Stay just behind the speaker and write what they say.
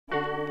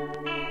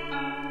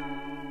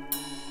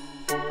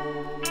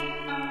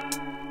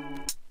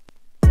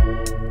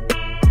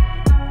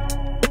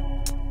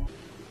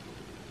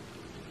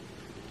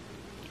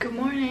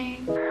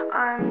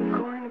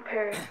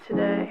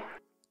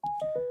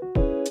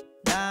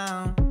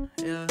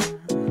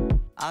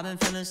I've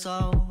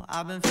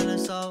been feeling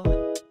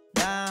so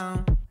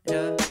down,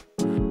 yeah.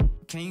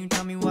 Can you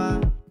tell me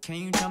why? Can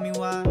you tell me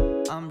why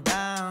I'm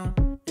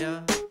down,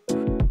 yeah.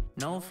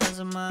 No friends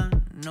of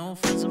mine, no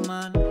friends of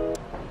mine.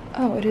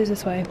 Oh, it is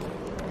this way.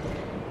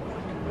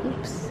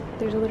 Oops,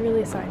 there's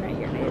literally a sign right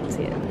here and I didn't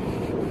see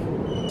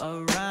it.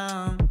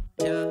 Around,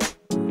 yeah.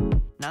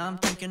 Now I'm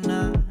thinking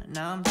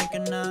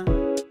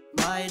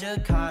might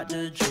have caught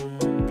the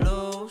June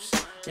blues.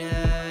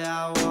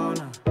 Yeah, I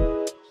wanna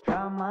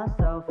drown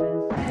myself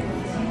inside.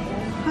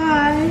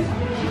 Hi.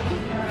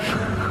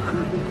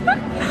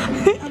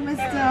 I'm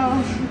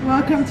Estelle.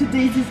 Welcome to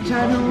Daisy's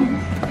channel.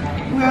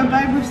 We're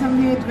back with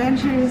some new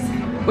adventures.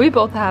 We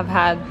both have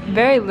had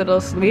very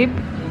little sleep.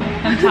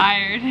 I'm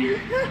tired.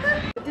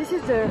 This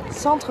is the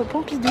Centre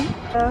Pompidou.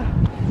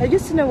 I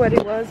used to know what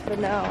it was, but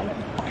now.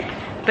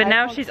 But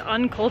now she's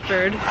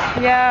uncultured.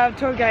 Yeah,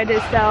 tour guide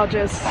Estelle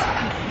just.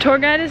 Tour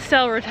guide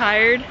Estelle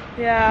retired.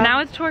 Yeah.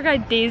 Now it's tour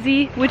guide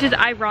Daisy, which is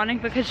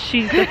ironic because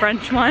she's the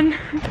French one.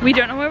 We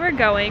don't know where we're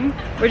going.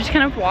 We're just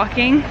kind of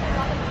walking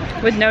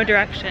with no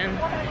direction.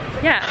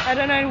 Yeah. I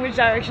don't know in which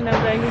direction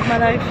I'm going with my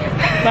life.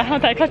 Wow,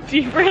 that got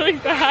deep really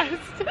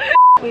fast.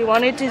 We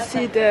wanted to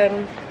see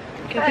the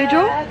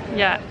cathedral.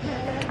 Yeah.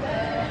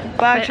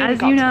 But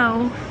as you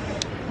know,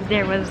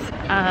 there was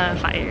a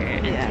fire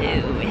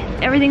too.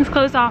 Everything's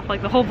closed off,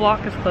 like the whole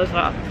block is closed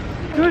off.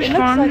 It was looks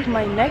fun. like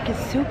my neck is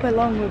super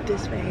long with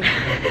this way.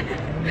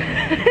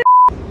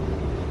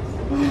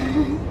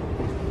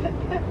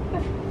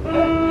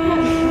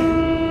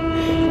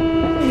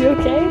 You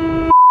okay?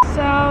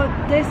 So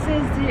this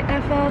is the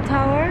Eiffel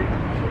Tower.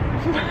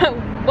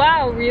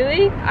 Wow,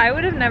 really? I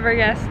would have never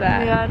guessed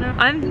that. Yeah, I know.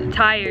 I'm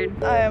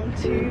tired. I am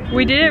too.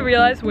 We didn't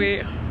realize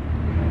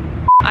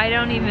I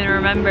don't even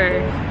remember.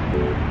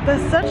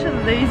 That's such a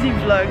lazy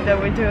vlog that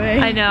we're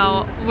doing. I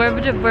know.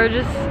 We're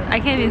just, I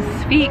can't even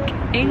speak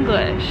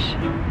English.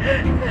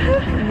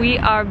 We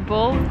are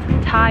both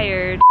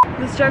tired.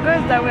 The struggle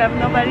is that we have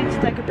nobody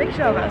to take a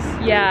picture of us.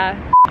 Yeah.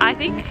 I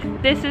think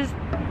this is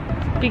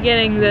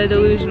beginning the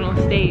delusional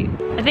state.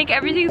 I think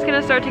everything's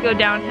gonna start to go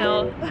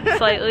downhill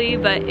slightly,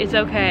 but it's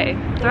okay.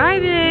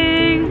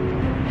 Thriving!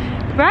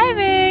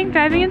 Thriving!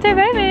 Thriving and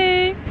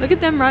surviving! Look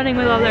at them running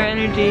with all their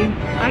energy.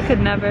 I could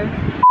never.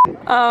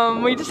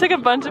 We just took a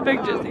bunch of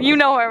pictures. You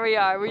know where we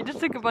are. We just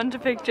took a bunch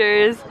of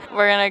pictures.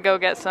 We're gonna go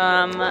get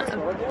some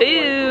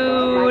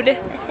food.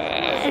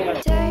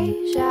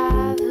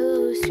 Deja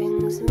vu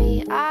strings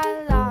me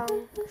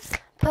along.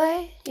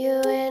 Put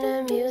you in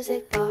a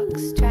music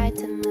box. Try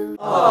to move.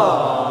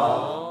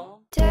 Aww.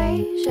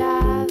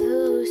 Deja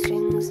vu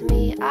strings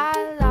me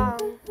along.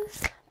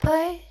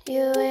 Put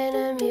you in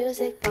a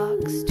music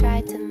box.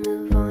 Try to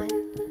move on.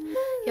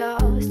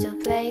 You're still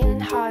playing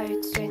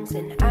heartstrings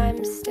and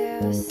I'm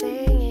still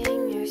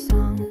singing your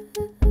song.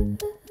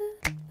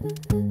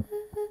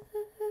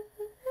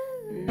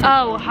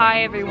 Oh,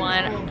 hi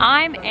everyone.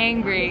 I'm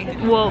angry.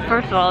 Well,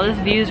 first of all, this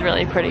view is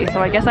really pretty, so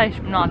I guess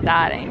I'm not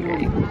that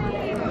angry.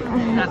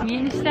 Me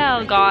and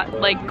Estelle got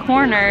like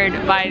cornered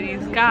by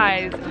these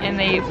guys and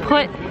they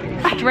put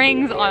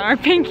strings on our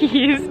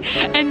pinkies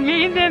and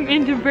made them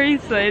into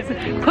bracelets,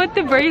 put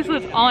the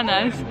bracelets on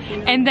us,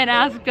 and then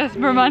asked us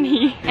for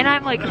money. And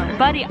I'm like,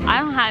 buddy, I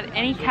don't have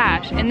any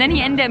cash. And then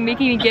he ended up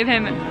making me give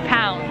him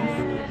pounds.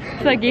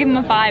 So I gave him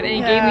a 5 and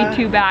he gave me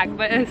 2 back,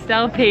 but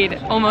Estelle paid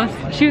almost,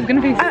 she was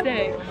gonna pay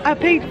 6. I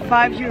paid €5,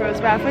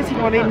 but at first he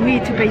wanted me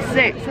to pay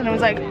 6 and I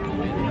was like,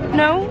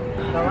 no.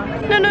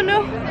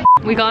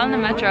 We got on the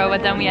metro,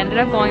 but then we ended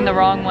up going the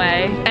wrong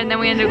way. And then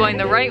we ended up going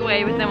the right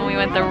way, but then when we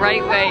went the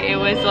right way, it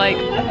was like...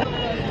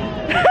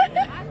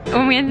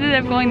 when we ended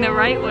up going the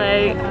right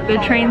way, the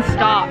train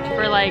stopped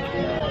for like...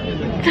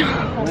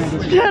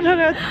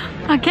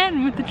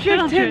 Again, with the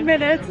children. 15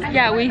 minutes.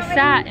 Yeah, we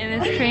sat in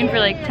this train for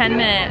like 10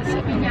 minutes.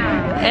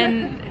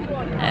 And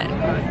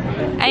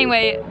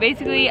anyway,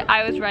 basically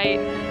I was right.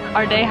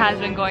 Our day has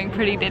been going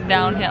pretty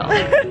downhill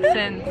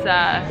since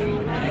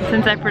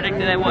I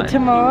predicted it would. But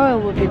tomorrow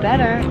it will be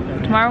better.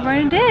 Tomorrow we're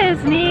in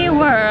Disney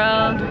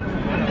World.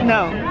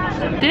 No.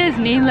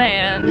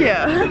 Disneyland.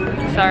 Yeah.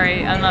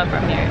 Sorry, I'm not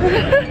from here.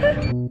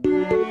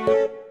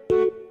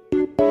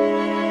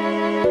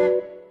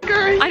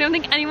 I don't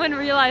think anyone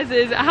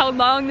realizes how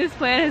long this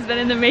plan has been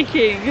in the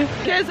making.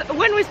 Because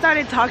when we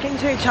started talking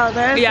to each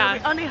other, yeah.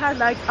 So we only had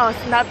like our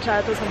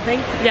Snapchat or something.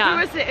 Yeah.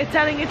 We were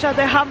telling each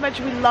other how much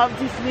we love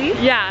Disney.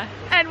 Yeah.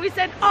 And we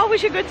said, oh, we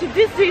should go to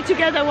Disney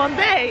together one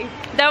day.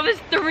 That was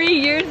 3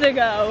 years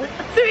ago.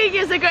 3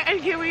 years ago, and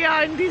here we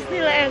are in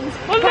Disneyland.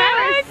 What the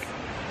heck?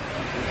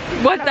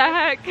 What the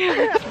heck?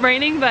 It's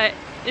raining, but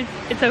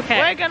it's okay.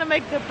 We're gonna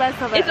make the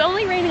best of it. It's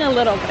only raining a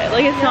little bit.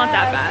 Like, it's not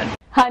that bad.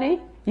 Honey,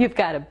 you've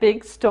got a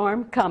big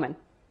storm coming.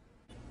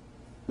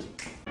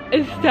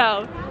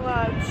 Estelle.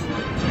 What?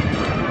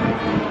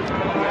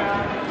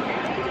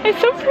 It's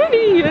so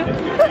pretty.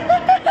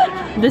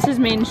 This is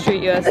Main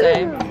Street,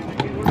 USA.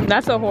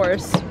 That's a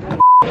horse.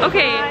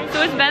 Okay,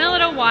 so it's been a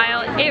little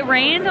while. It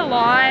rained a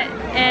lot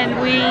and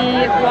we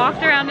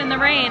walked around in the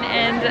rain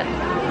and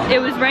it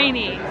was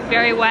rainy,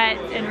 very wet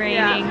and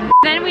raining. Yeah.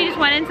 Then we just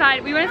went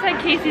inside. We went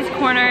inside Casey's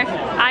corner.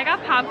 I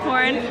got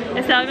popcorn.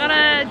 Estelle got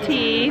a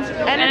tea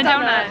and a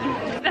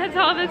donut. That's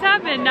all that's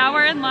happened. Now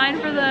we're in line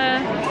for the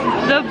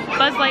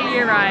Buzz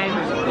Lightyear ride.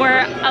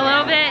 We're a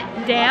little bit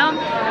damp.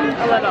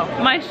 A little.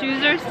 My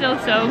shoes are still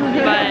soaked,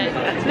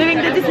 but living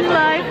the Disney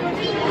life.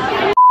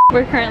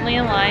 We're currently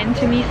in line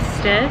to meet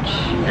Stitch.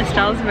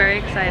 Estelle's very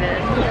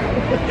excited.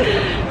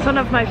 It's one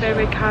of my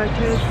favorite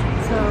characters,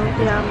 so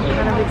yeah, I'm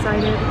kind of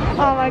excited.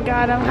 Oh my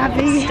god, I'm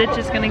happy. Stitch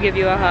is gonna give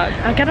you a hug.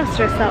 I'm kind of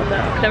stressed out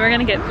though. Then we're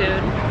gonna get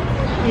food.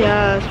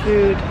 Yeah,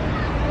 food.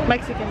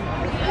 Mexican.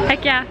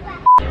 Heck yeah.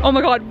 Oh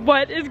my god,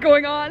 what is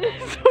going on?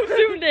 So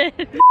zoomed in.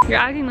 You're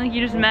acting like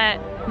you just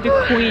met the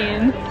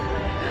queen.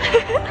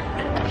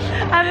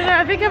 I don't know,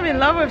 I think I'm in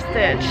love with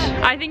Stitch.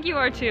 I think you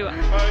are too.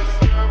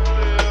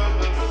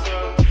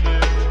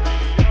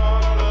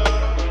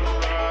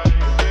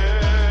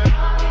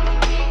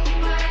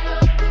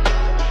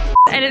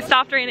 And it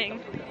stopped raining.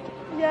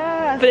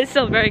 Yeah. But it's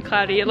still very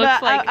cloudy. It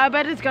looks like... I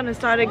bet it's gonna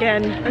start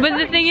again. But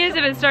the thing is,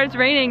 if it starts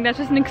raining, that's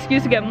just an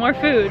excuse to get more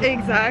food.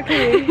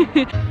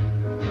 Exactly.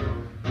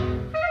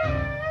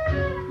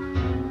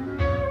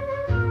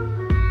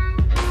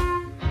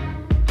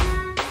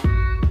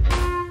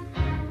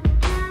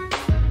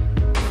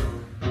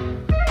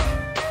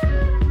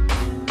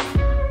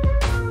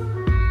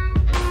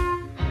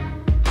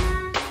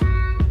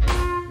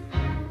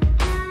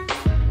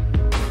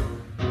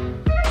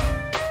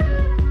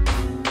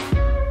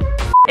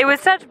 It was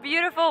such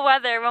beautiful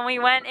weather when we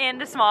went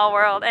into Small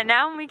World, and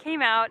now when we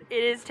came out,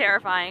 it is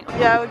terrifying.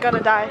 Yeah, we're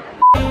gonna die.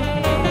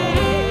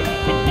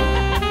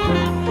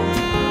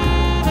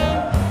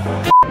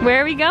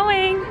 Where are we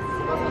going?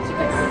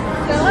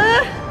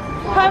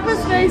 Papa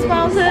Space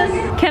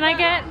Mountain. Can I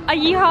get a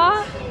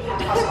yeehaw?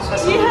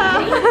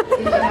 Yeah.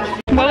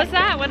 What was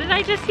that? What did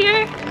I just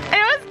hear? It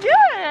was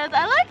good.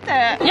 I liked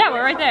it. Yeah,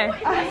 we're right there.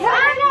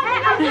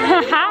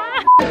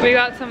 We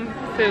got some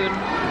food,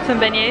 some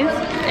beignets,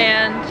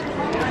 and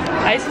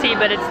iced tea,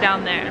 but it's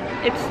down there.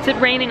 It's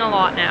raining a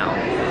lot now.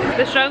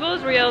 The struggle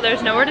is real.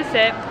 There's nowhere to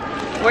sit.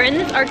 We're in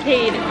this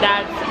arcade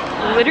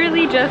that's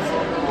literally just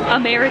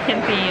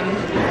American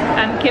themed.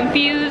 I'm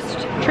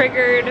confused,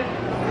 triggered,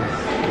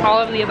 all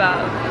of the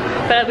above.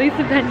 But at least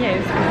the beignet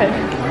is good.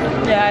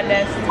 Yeah,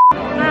 it is.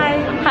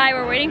 Hi. Hi,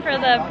 we're waiting for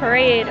the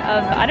parade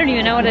of, I don't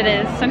even know what it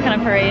is, some kind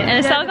of parade. And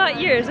Estelle got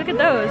ears, look at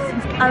those.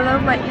 I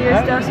love my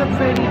ears, they're so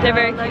pretty. They're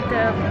very like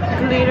the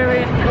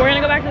glittering. We're gonna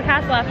go back to the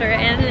castle after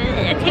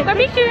and take our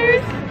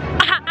pictures.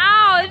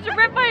 Ow, it just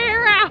ripped my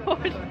hair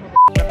out.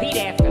 Repeat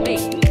after me.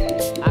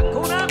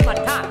 Hakuna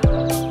Matata.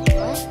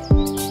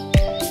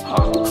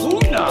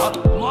 Hakuna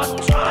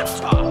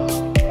Matata.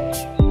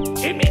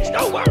 It means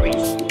no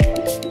worries.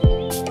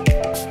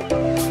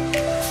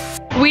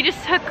 We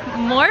just took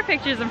more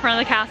pictures in front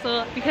of the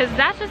castle because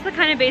that's just the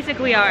kind of basic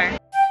we are.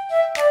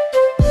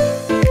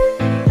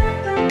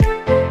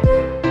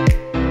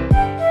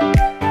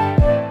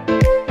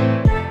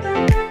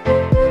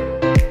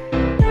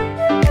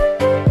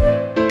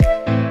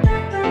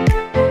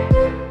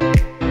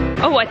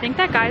 Oh, I think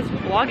that guy's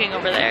vlogging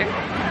over there.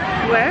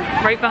 Where?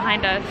 Right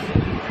behind us.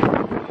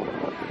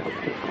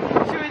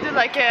 Should we do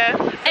like a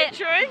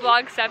featuring?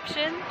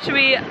 Vlogception? Should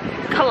we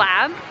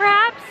collab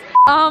perhaps?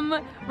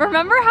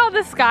 Remember how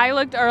the sky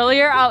looked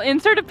earlier? I'll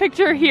insert a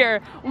picture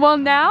here. Well,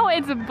 now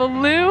it's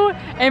blue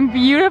and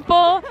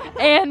beautiful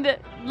and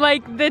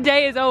like the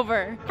day is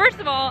over. First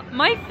of all,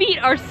 my feet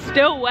are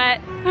still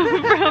wet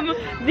from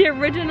the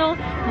original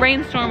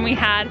rainstorm we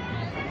had.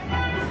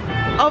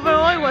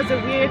 Overall, it was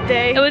a weird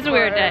day. It was a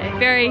weird day.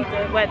 Very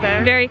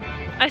weather. Very.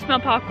 I smell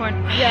popcorn.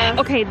 Yeah.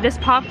 Okay, this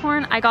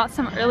popcorn, I got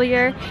some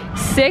earlier,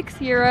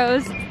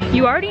 €6.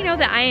 You already know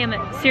that I am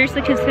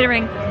seriously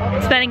considering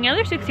spending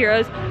another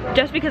 €6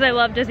 just because I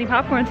love Disney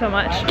popcorn so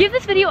much. Give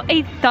this video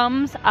a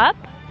thumbs up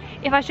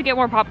if I should get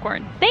more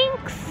popcorn.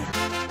 Thanks.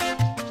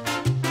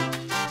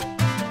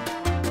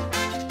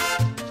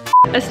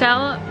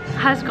 Estelle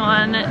has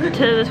gone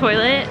to the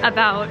toilet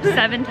about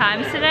 7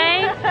 times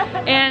today,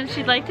 and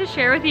she'd like to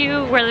share with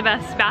you where the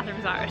best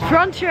bathrooms are.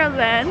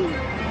 Frontierland.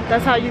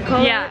 That's how you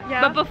call it?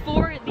 Yeah, but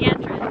before the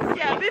entrance.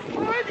 Yeah,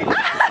 before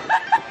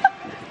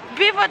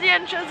the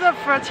entrance of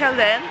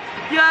Frontierland,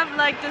 you have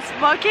like the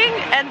smoking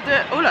and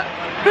the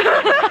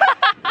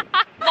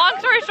Long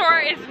story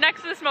short, it's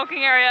next to the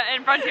smoking area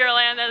in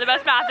Frontierland. They're the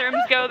best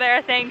bathrooms. Go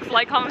there. Thanks.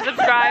 Like, comment,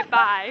 subscribe.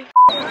 Bye.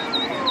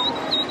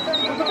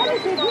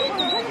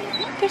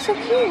 They're so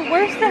cute.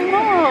 Where's the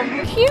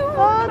mom? Cute.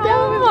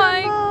 Oh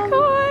my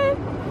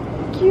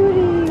god.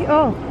 Cutie.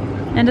 Oh.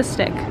 And a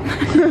stick.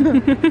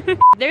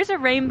 There's a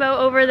rainbow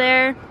over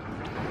there.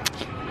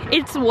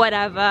 It's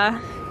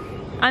whatever.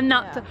 I'm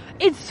not so,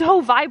 it's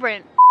so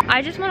vibrant.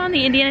 I just went on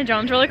the Indiana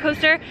Jones roller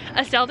coaster.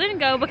 Estelle didn't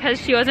go because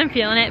she wasn't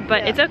feeling it,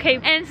 but it's okay.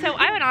 And so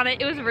I went on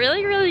it. It was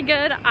really, really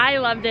good. I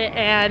loved it,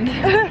 and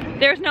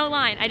there's no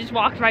line. I just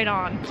walked right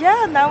on.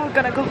 Yeah, now we're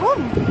gonna go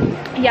home.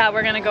 Yeah,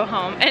 we're gonna go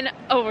home. And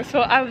oh, so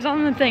I was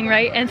on the thing,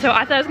 right? And so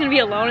I thought I was gonna be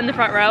alone in the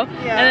front row.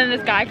 Yeah. And then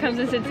this guy comes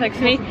and sits next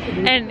to me,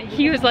 and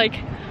he was like,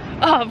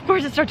 Oh, of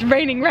course it starts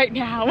raining right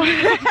now.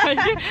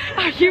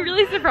 Are you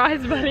really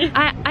surprised, buddy?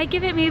 I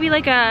give it maybe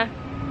like a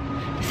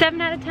 7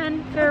 out of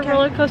 10 for a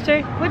roller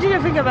coaster. What did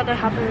you think about the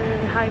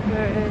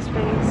hyperspace?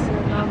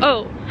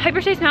 Oh,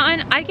 Hyperspace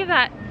Mountain, I give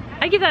that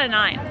a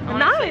 9.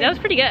 Honestly. That was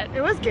pretty good.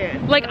 It was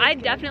good. Like,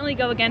 I'd definitely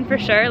go again for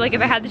sure, like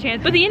if I had the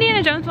chance. But the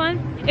Indiana Jones one,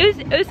 it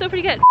was still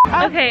pretty good.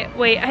 Okay,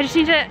 wait, I just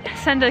need to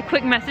send a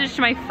quick message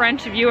to my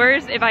French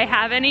viewers, if I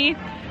have any.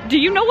 Do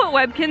you know what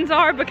Webkins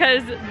are?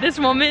 Because this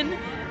woman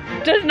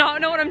does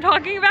not know what I'm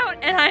talking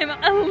about, and I'm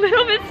a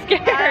little bit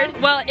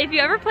scared. Well, if you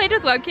ever played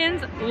with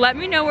Webkins, let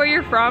me know where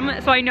you're from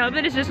so I know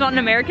that it's just not an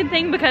American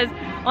thing, because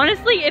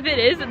honestly, if it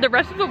is, the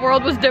rest of the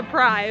world was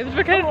deprived,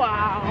 because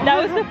that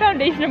was the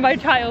foundation of my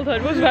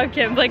childhood, was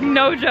Webkins. Like,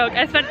 no joke.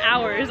 I spent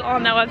hours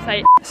on that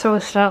website. So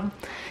Estelle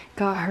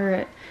got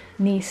her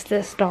niece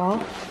this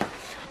doll,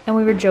 and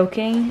we were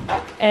joking,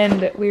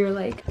 and we were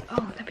like,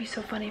 oh, that'd be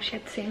so funny if she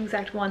had the same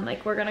exact one.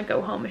 Like, we're gonna go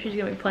home and she's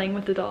gonna be playing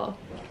with the doll.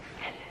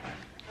 And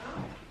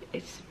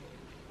it's,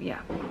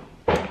 yeah.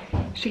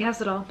 She has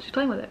the doll. She's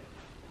playing with it.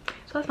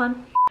 So that's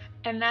fun.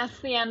 And that's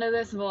the end of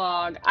this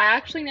vlog. I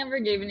actually never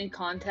gave any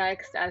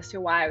context as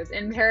to why I was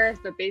in Paris,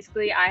 but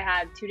basically I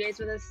had 2 days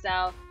with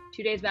Estelle,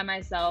 2 days by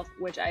myself,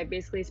 which I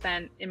basically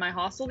spent in my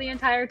hostel the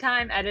entire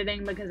time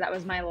editing, because that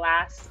was my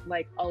last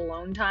like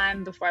alone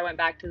time before I went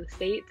back to the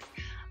States.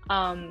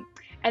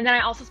 And then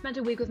I also spent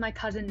a week with my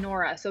cousin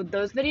Nora, so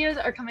those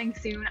videos are coming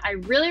soon. I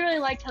really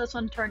liked how this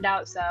one turned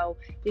out, so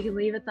you can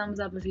leave a thumbs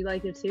up if you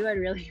liked it too. I'd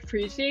really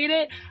appreciate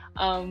it.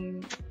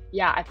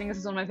 Yeah, I think this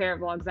is one of my favorite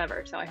vlogs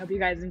ever, so I hope you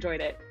guys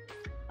enjoyed it.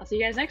 I'll see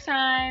you guys next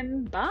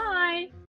time. Bye!